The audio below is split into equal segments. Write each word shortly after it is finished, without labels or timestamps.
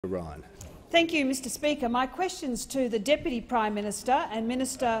Ryan. Thank you, Mr Speaker. My question's to the Deputy Prime Minister and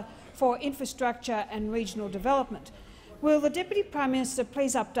Minister for Infrastructure and Regional Development. Will the Deputy Prime Minister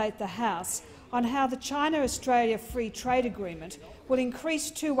please update the House on how the China-Australia Free Trade Agreement will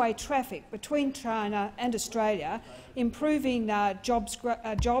increase two-way traffic between China and Australia, improving jobs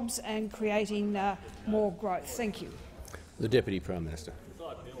and creating more growth? Thank you. The Deputy Prime Minister.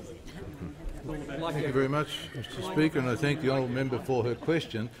 Thank you very much, Mr Speaker, and I thank the honourable member for her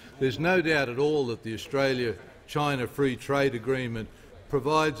question. There's no doubt at all that the Australia-China Free Trade Agreement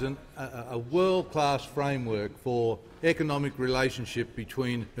provides a world-class framework for economic relationship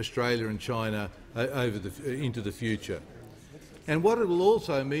between Australia and China into the future. And what it will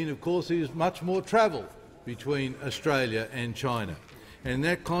also mean, of course, is much more travel between Australia and China. And in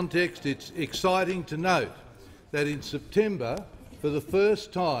that context, it's exciting to note that in September, for the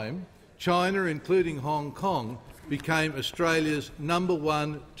first time, China, including Hong Kong, became Australia's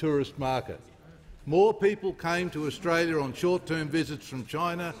 #1 tourist market. More people came to Australia on short-term visits from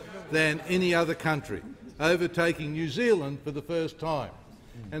China than any other country, overtaking New Zealand for the first time.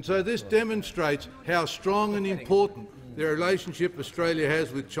 And so this demonstrates how strong and important the relationship Australia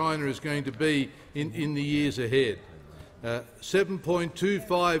has with China is going to be in the years ahead.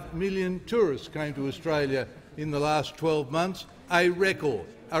 7.25 million tourists came to Australia in the last 12 months, a record.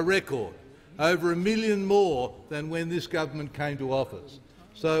 Over 1 million more than when this government came to office.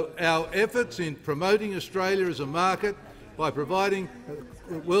 So our efforts in promoting Australia as a market by providing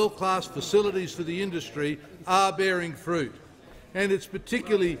world-class facilities for the industry are bearing fruit. And it's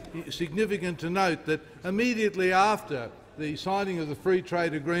particularly significant to note that immediately after the signing of the Free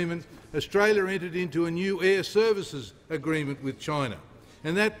Trade Agreement, Australia entered into a new air services agreement with China,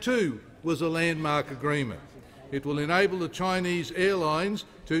 and that too was a landmark agreement. It will enable the Chinese airlines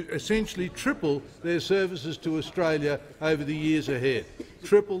to essentially triple their services to Australia over the years ahead.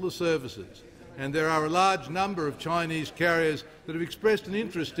 Triple the services. And there are a large number of Chinese carriers that have expressed an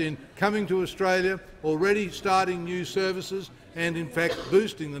interest in coming to Australia, already starting new services and, in fact,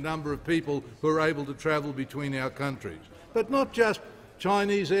 boosting the number of people who are able to travel between our countries. But not just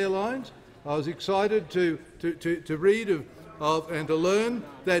Chinese airlines. I was excited to read and to learn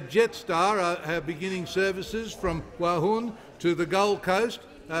that Jetstar are beginning services from Wuhan to the Gold Coast,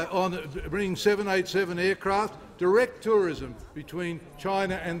 bringing 787 aircraft, direct tourism between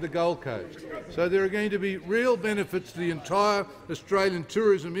China and the Gold Coast. So there are going to be real benefits to the entire Australian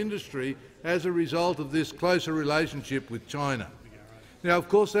tourism industry as a result of this closer relationship with China. Now, of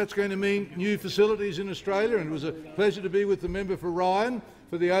course, that's going to mean new facilities in Australia, and it was a pleasure to be with the member for Ryan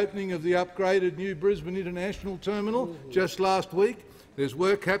for the opening of the upgraded new Brisbane International Terminal just last week. There's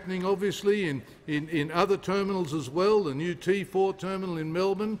work happening, obviously, in other terminals as well, the new T4 terminal in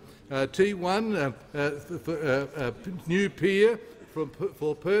Melbourne, T1, new pier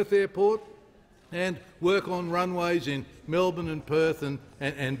for Perth Airport, and work on runways in Melbourne and Perth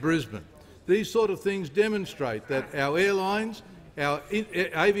and Brisbane. These sort of things demonstrate that our airlines, our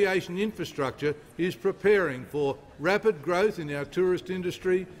aviation infrastructure is preparing for rapid growth in our tourist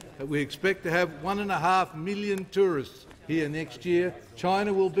industry. We expect to have 1.5 million tourists here next year.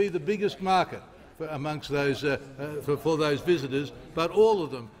 China will be the biggest market amongst those for those visitors, but all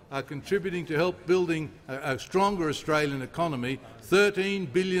of them are contributing to help building a stronger Australian economy.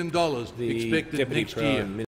 $13 billion expected next year.